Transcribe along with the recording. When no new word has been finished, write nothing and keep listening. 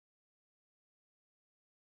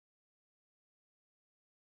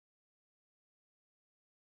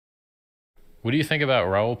What do you think about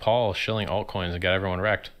Raul Paul shilling altcoins and got everyone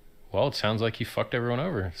wrecked? Well, it sounds like he fucked everyone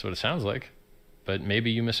over. That's what it sounds like. But maybe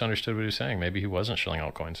you misunderstood what he was saying. Maybe he wasn't shilling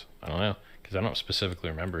altcoins. I don't know, because I don't specifically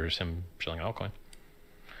remember him shilling altcoin.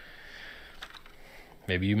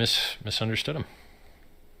 Maybe you misunderstood him.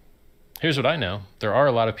 Here's what I know. There are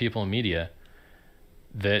a lot of people in media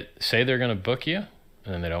that say they're going to book you,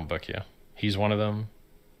 and then they don't book you. He's one of them.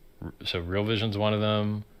 So Real Vision's one of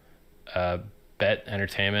them. Bet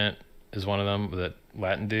Entertainment is one of them. That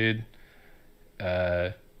Latin dude.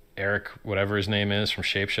 Eric, whatever his name is, from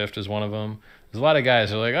Shapeshift is one of them. There's a lot of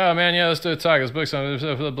guys who are like, oh man, yeah, let's do a talk, let's book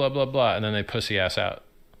something, blah, blah, blah, blah. And then they pussy ass out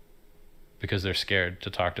because they're scared to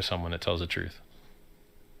talk to someone that tells the truth.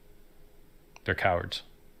 They're cowards.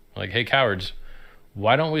 Like, hey, cowards,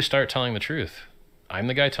 why don't we start telling the truth? I'm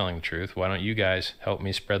the guy telling the truth. Why don't you guys help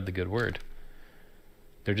me spread the good word?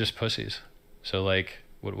 They're just pussies. So, like,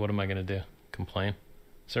 what am I going to do? Complain?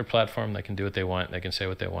 It's their platform. They can do what they want. They can say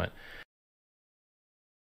what they want.